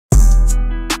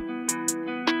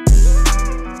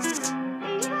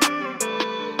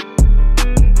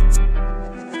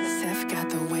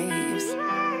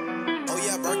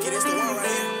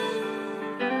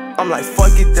like,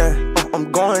 fuck it then. I'm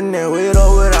going there with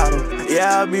or without him.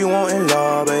 Yeah, I be wanting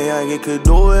love, but young it could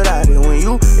do without it. When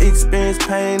you experience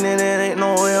pain and there ain't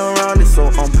no way around it. So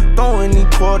I'm throwing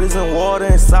these quarters in water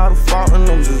inside a fountain.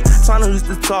 I'm just trying to reach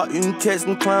the top, you can catch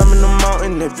me climbing the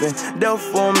mountain. They been there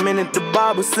for a minute, the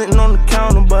Bible sitting on the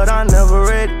counter, but I never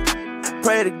read it.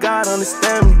 Pray to God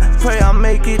understand me, pray I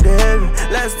make it to heaven.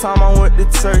 Last time I went to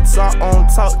church, I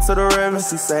talk to the reverend.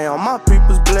 She say, all my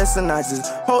people's blessing. I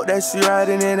just hope that she right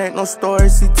and it ain't no story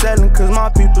she telling, cause my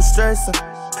people stressing.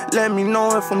 Let me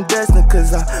know if I'm destined,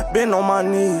 cause I been on my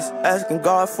knees asking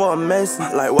God for a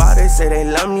message. Like why they say they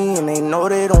love me and they know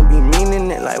they don't be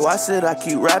meaning it. Like why should I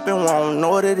keep rapping when I don't know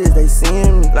what it is they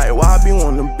seeing me. Like why I be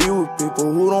wanting to be with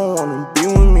people who don't wanna be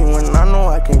with me, when I know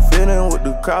I can't fit in with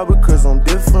the crowd because I'm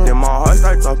different. Then my heart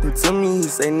start talking to me, he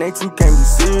say, Nate, you can't be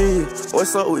serious.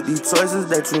 What's up with these choices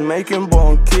that you making,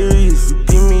 boy, I'm curious. You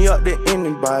give me up to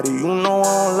anybody, you know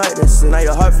I don't like that shit. Now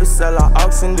your heart for sale, I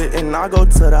auctioned it and I go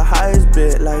to the highest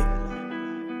bid. Like